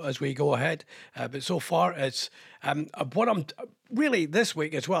radio as we go ahead. But so far, it's what I'm really this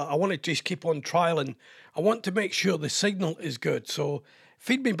week as well. I want to just keep on trialing. I want to make sure the signal is good. So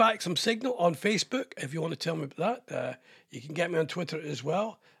feed me back some signal on Facebook if you want to tell me about that. You can get me on Twitter as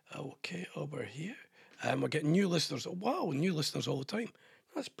well. Okay, over here. We're getting new listeners. Wow, new listeners all the time.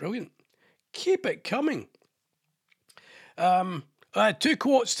 That's brilliant. Keep it coming. Two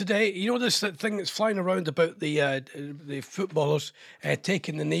quotes today. You know this thing that's flying around about the footballers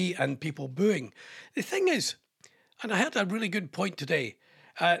taking the knee and people booing. The thing is, and I had a really good point today.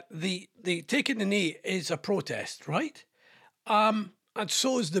 The taking the knee is a protest, right? And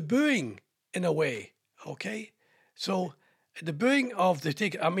so is the booing in a way. Okay, so the booing of the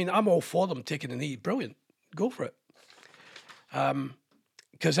take. I mean, I'm all for them taking the knee. Brilliant, go for it.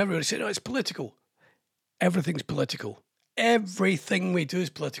 because everybody said, "Oh, it's political." Everything's political. Everything we do is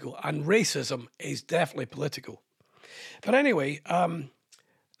political, and racism is definitely political. But anyway,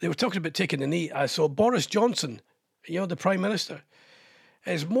 they were talking about taking the knee. So Boris Johnson, the Prime Minister,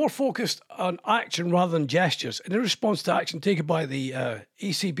 is more focused on action rather than gestures. In response to action taken by the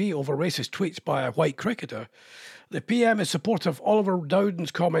ECB over racist tweets by a white cricketer, the PM is supportive of Oliver Dowden's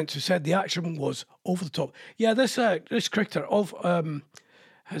comments, who said the action was over the top. Yeah, this cricketer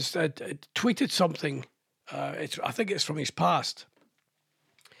has tweeted something. I think it's from his past,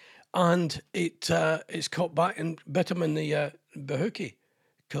 and it's caught back and bit him in the bahookie,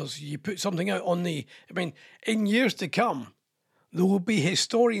 because you put something out on the. I mean, in years to come, there will be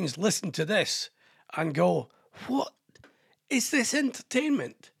historians listen to this and go, "What is this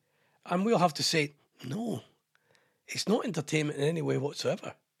entertainment?" And we'll have to say, "No, it's not entertainment in any way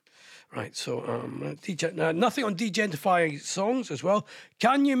whatsoever." Right, so nothing on degentrifying songs as well.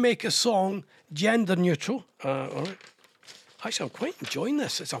 Can you make a song gender neutral? All right. Actually, I'm quite enjoying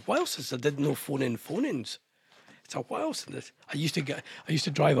this. It's a while since I did no phone-ins. It's a while since this. I used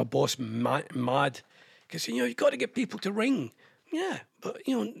to drive a boss mad, because you've got to get people to ring. Yeah, but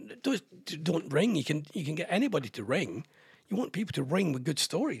don't ring. You can get anybody to ring. You want people to ring with good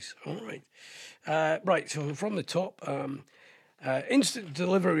stories. All right. Right. So from the top. Instant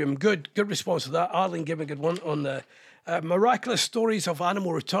delivery room, good response to that. Arlene gave me a good one on the miraculous stories of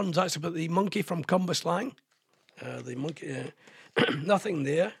animal returns. That's about the monkey from Cambuslang. The monkey, nothing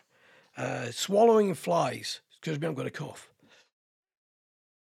there. Swallowing flies. Excuse me, I'm going to cough.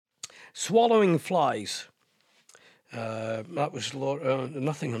 Swallowing flies. That was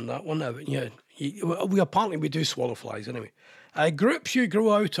nothing on that one. Yeah, we do swallow flies anyway. Groups you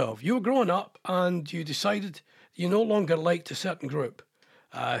grew out of. You were growing up and you decided you no longer liked a certain group.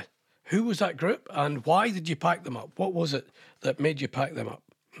 Who was that group, and why did you pack them up? What was it that made you pack them up?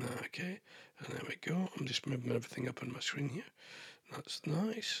 Okay, and there we go. I'm just moving everything up on my screen here. That's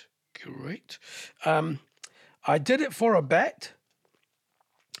nice. Great. I did it for a bet.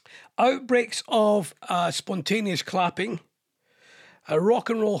 Outbreaks of spontaneous clapping. Rock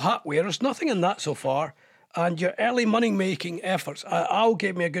and roll hat wearers. Nothing in that so far. And your early money-making efforts. Al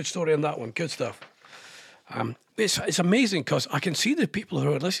gave me a good story on that one. Good stuff. It's amazing, because I can see the people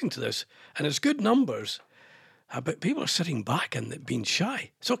who are listening to this, and it's good numbers, but people are sitting back and being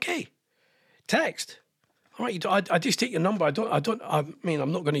shy. It's okay. Text. All right, I just take your number. I mean,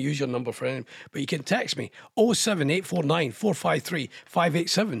 I'm not going to use your number for anything, but you can text me 07849 453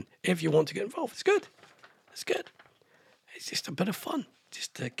 587 if you want to get involved. It's good. It's good. It's just a bit of fun,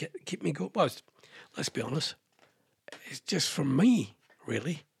 just to keep me going. Well, let's be honest. It's just for me,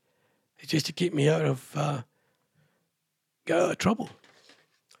 really. It's just to keep me out of trouble.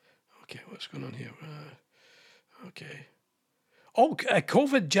 Okay, what's going on here? Okay. Oh, a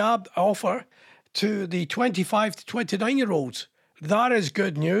COVID jab offer to the 25 to 29-year-olds. That is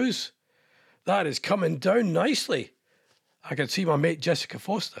good news. That is coming down nicely. I can see my mate Jessica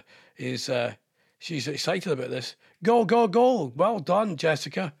Foster she's excited about this. Go, go, go. Well done,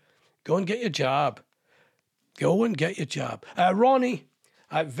 Jessica. Go and get your jab. Go and get your jab. Ronnie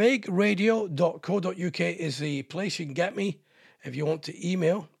at vagueradio.co.uk is the place you can get me if you want to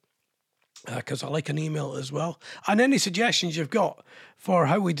email, because I like an email as well. And any suggestions you've got for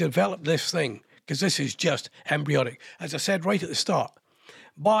how we develop this thing, because this is just embryonic. As I said right at the start,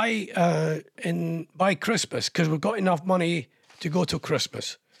 by Christmas, because we've got enough money to go till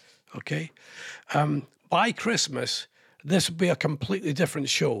Christmas, okay? By Christmas, this will be a completely different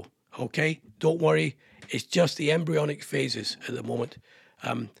show, okay? Don't worry, it's just the embryonic phases at the moment.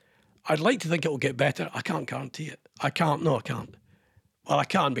 I'd like to think it will get better. I can't guarantee it. I can't. Well, I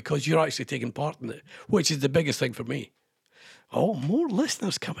can, because you're actually taking part in it, which is the biggest thing for me. Oh, more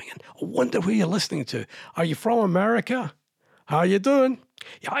listeners coming in. I wonder who you're listening to. Are you from America? How are you doing?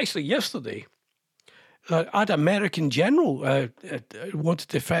 Yeah, actually, yesterday, I had American General wanted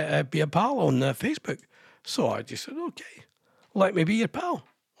to be a pal on Facebook. So I just said, okay, let me be your pal.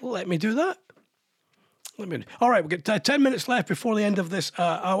 Let me do that. All right, we've got 10 minutes left before the end of this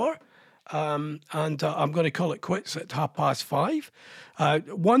hour. And I'm going to call it quits at 5:30.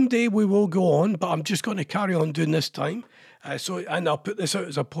 One day we will go on, but I'm just going to carry on doing this time. And I'll put this out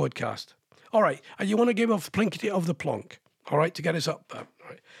as a podcast. All right, and you want to give off the plinkety of the plonk, all right, to get us up. All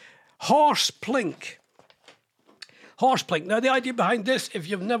right. Horse plink. Now, the idea behind this, if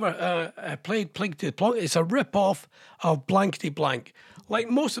you've never played plinkety plonk, it's a rip-off of blankety blank. Like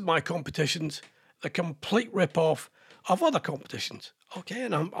most of my competitions, the complete rip-off of other competitions. Okay,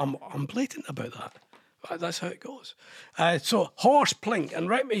 and I'm blatant about that. That's how it goes. So horse plink, and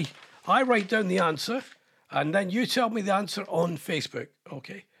I write down the answer, And then you tell me the answer on Facebook.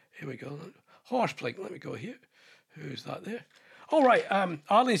 Okay, here we go. Horse plink. Let me go here. Who's that there? All right.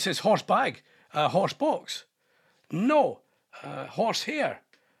 Arlene says horse bag. Horse box. No. Horse hair.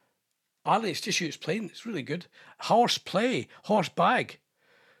 Arlene, it's just you. It's plain. It's really good. Horse play. Horse bag.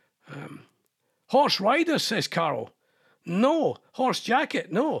 Horse rider, says Carol. No. Horse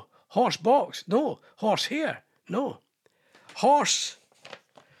jacket. No. Horse box. No. Horse hair. No. Horse.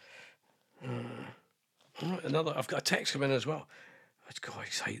 All right, another. I've got a text coming in as well. Let's go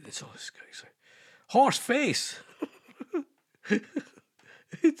excited. It's all this guy. Horse face.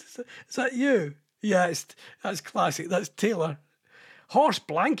 Is that you? Yeah, that's classic. That's Taylor. Horse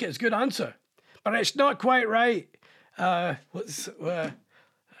blanket is a good answer, but it's not quite right. Let's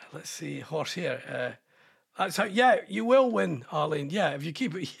see. Horse hair. That's how. Yeah, you will win, Arlene. Yeah, if you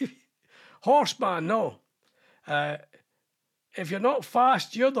keep it. Horseman, no. If you're not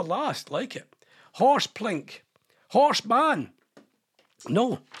fast, you're the last. Like it. Horse plink. Horseman.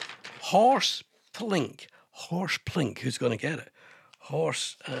 No. Horse plink. Horse plink. Who's going to get it?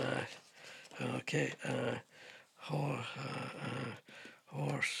 Horse. Okay. Horse.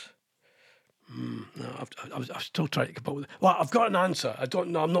 No, I'm still trying to come up with it. Well, I've got an answer. I don't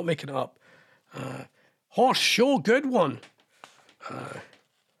know. I'm not making it up. Horse show. Good one.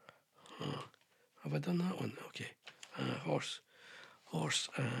 Have I done that one? Okay. Horse. Right,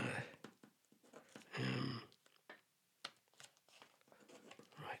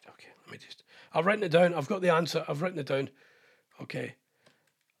 okay. Let me just... I've written it down. I've got the answer. I've written it down. Okay.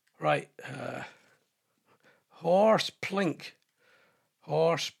 Right. Horse plink.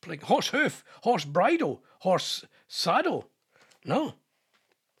 Horse plink. Horse hoof. Horse bridle. Horse saddle. No.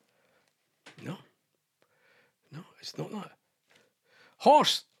 No, it's not that.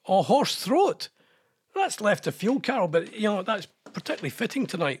 Horse or horse throat. That's left of field, Carol, but, you know, that's particularly fitting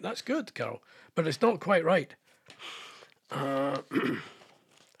tonight. That's good, Carol, but it's not quite right.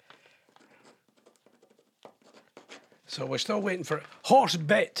 So we're still waiting for it. Horse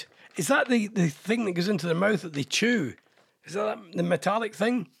bit. Is that the thing that goes into the mouth that they chew? Is that the metallic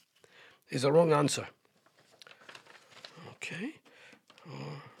thing? Is the wrong answer. Okay.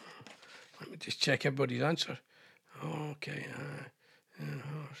 Let me just check everybody's answer. Okay.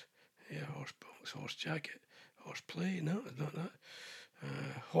 Horse box, horse jacket, horse play. No, it's not that.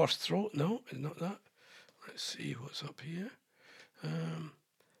 Horse throat. No, it's not that. Let's see what's up here.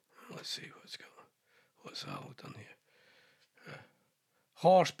 Let's see what's Al done here.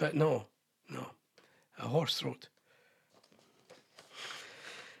 Horse bit. No. A horse throat.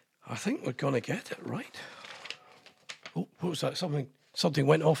 I think we're gonna get it right. Oh, what was that? Something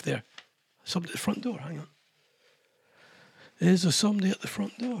went off there. Somebody at the front door. Hang on. Is there somebody at the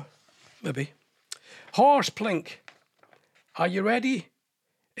front door? Maybe. Horse plink. Are you ready?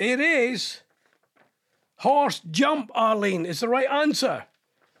 It is. Horse jump, Arlene, is the right answer.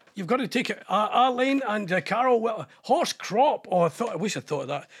 You've got to take it. Arlene and Carol. Horse crop. Oh, I wish I thought of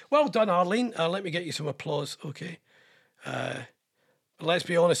that. Well done, Arlene. Let me get you some applause. Okay. Let's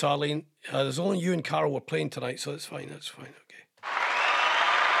be honest, Arlene. There's only you and Carol were playing tonight, so that's fine. That's fine. Okay.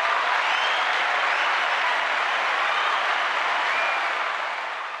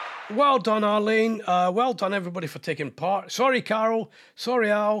 Well done, Arlene. Well done, everybody, for taking part. Sorry, Carol. Sorry,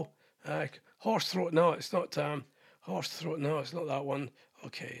 Al. Horse throat. No, it's not. Horse throat. No, it's not that one.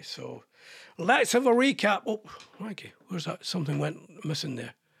 Okay, so let's have a recap. Oh, okay. Where's that? Something went missing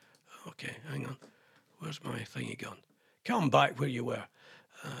there. Okay, hang on. Where's my thingy gone? Come back where you were.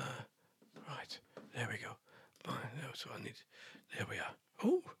 Right, there we go. That's what I need. There we are.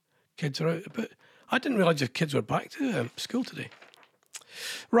 Oh, kids are out a bit. I didn't realise the kids were back to school today.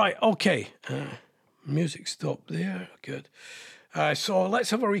 Right, okay. Music stopped there. Good. So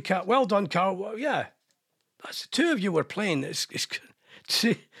let's have a recap. Well done, Carl. Well, yeah, that's the two of you were playing.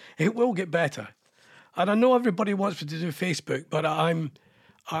 See, it will get better. And I know everybody wants me to do Facebook, but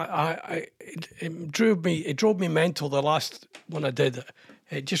it drove me mental the last one I did.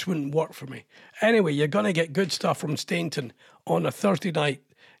 It just wouldn't work for me. Anyway, you're going to get good stuff from Stainton on a Thursday night,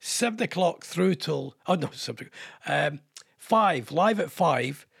 7 o'clock through till 5, live at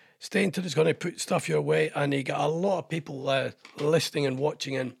 5. Stainton is going to put stuff your way, and you got a lot of people listening and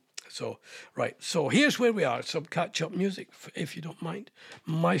watching in. So, right. So here's where we are. Some catch-up music, if you don't mind,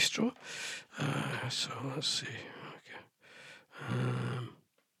 Maestro. So let's see. Okay.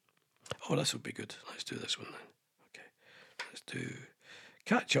 Oh, this would be good. Let's do this one then. Okay. Let's do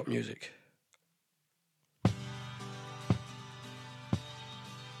catch-up music.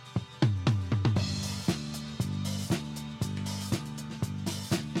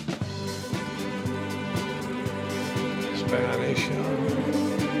 Spanish.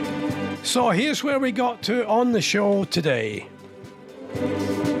 So here's where we got to on the show today.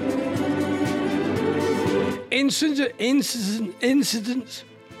 Incidents,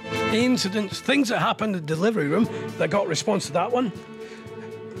 things that happened in the delivery room that got response to that one.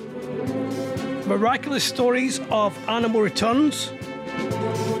 Miraculous stories of animal returns.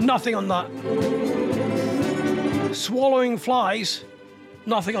 Nothing on that. Swallowing flies.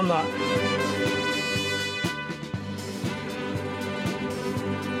 Nothing on that.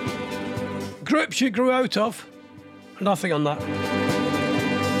 Groups you grew out of. Nothing on that.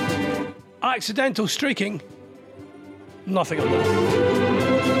 Accidental streaking. Nothing on that.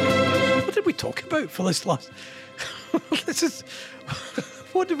 What did we talk about for this last?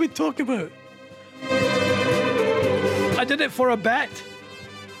 What did we talk about? I did it for a bet.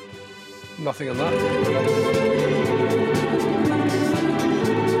 Nothing on that.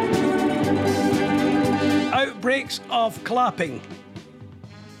 Outbreaks of clapping.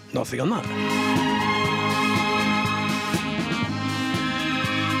 Nothing on that.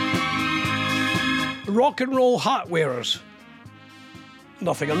 Rock and roll hat wearers.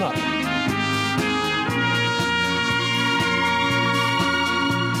 Nothing on that.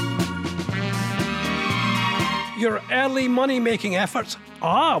 Your early money-making efforts.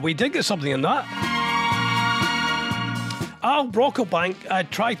 We did get something in that. Al Brocklebank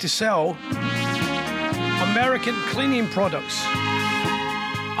tried to sell American cleaning products.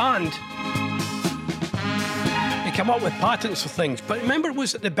 And he came up with patents for things. But remember, it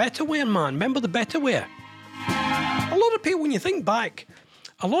was the Betterware, man. Remember the Betterware? A lot of people, when you think back,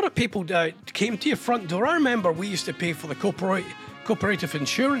 a lot of people came to your front door. I remember we used to pay for the cooperative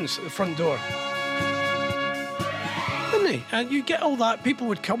insurance at the front door. Didn't they? And you get all that. People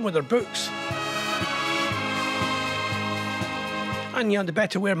would come with their books. And you had the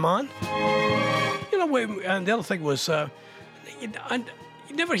Betterware man. You know, and the other thing was, and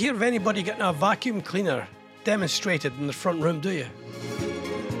you never hear of anybody getting a vacuum cleaner demonstrated in the front room, do you?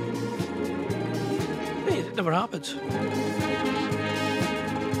 It never happens.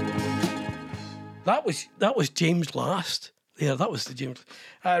 That was James last. Yeah, that was the James.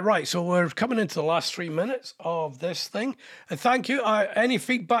 Right, so we're coming into the last 3 minutes of this thing. And thank you. Any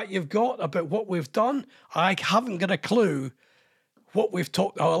feedback you've got about what we've done, I haven't got a clue what we've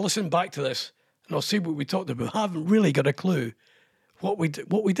talked. I'll listen back to this and I'll see what we talked about. I haven't really got a clue what we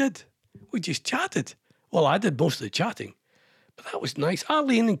did. We just chatted. Well, I did most of the chatting, but that was nice.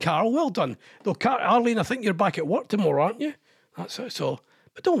 Arlene and Carol, well done. Though, Arlene, I think you're back at work tomorrow, aren't you? That's it. So,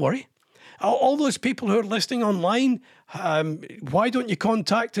 but don't worry. All those people who are listening online, why don't you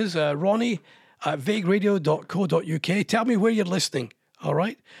contact us, Ronnie at vagueradio.co.uk. Tell me where you're listening, all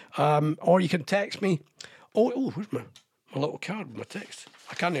right? Or you can text me. Oh, where's my little card with my text?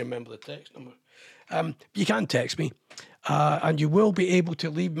 I can't even remember the text number. You can text me, and you will be able to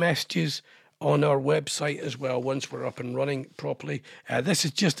leave messages on our website as well once we're up and running properly. This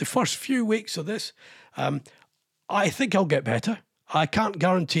is just the first few weeks of this. I think I'll get better. I can't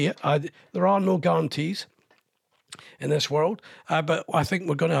guarantee it. There are no guarantees in this world, but I think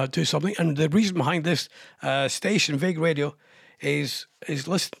we're going to do something. And the reason behind this station, Vague Radio, is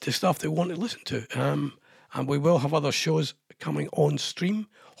listen to stuff they want to listen to. And we will have other shows coming on stream,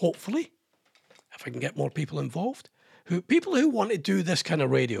 hopefully, if I can get more people involved. People who want to do this kind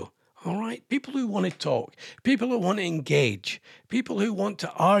of radio, all right? People who want to talk, people who want to engage, people who want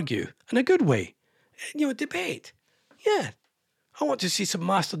to argue in a good way. You know, debate. Yeah. I want to see some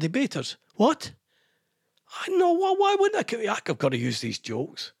master debaters. What? I know. Why wouldn't I? I've got to use these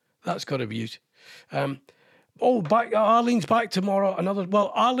jokes. That's got to be used. Back. Arlene's back tomorrow.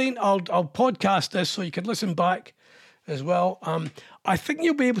 Arlene, I'll podcast this so you can listen back as well. I think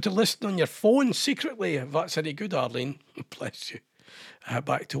you'll be able to listen on your phone secretly, if that's any good, Arlene. Bless you.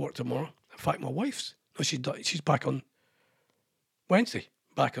 Back to work tomorrow. In fact, my wife's. No, she's back on Wednesday.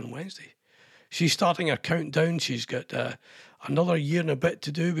 Back on Wednesday. She's starting her countdown. She's got another year and a bit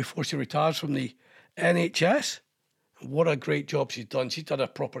to do before she retires from the NHS. What a great job she's done. She's done a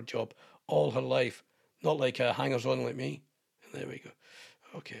proper job all her life. Not like hangers-on like me. And there we go.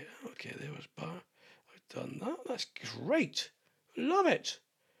 Okay, there was Bar. I've done that. That's great. Love it.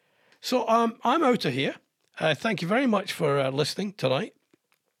 So I'm out of here. Thank you very much for listening tonight.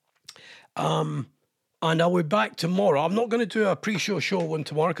 And I'll be back tomorrow. I'm not going to do a pre-show one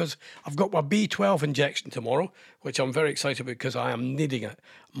tomorrow because I've got my B12 injection tomorrow, which I'm very excited about because I am needing it.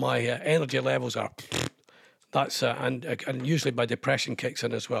 My energy levels are... That's and usually my depression kicks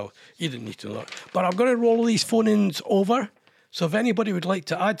in as well. You didn't need to know that. But I'm going to roll these phone-ins over. So if anybody would like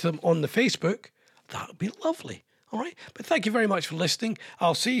to add to them on the Facebook, that would be lovely. All right? But thank you very much for listening.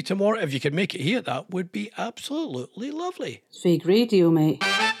 I'll see you tomorrow. If you can make it here, that would be absolutely lovely. It's Vague Radio, mate.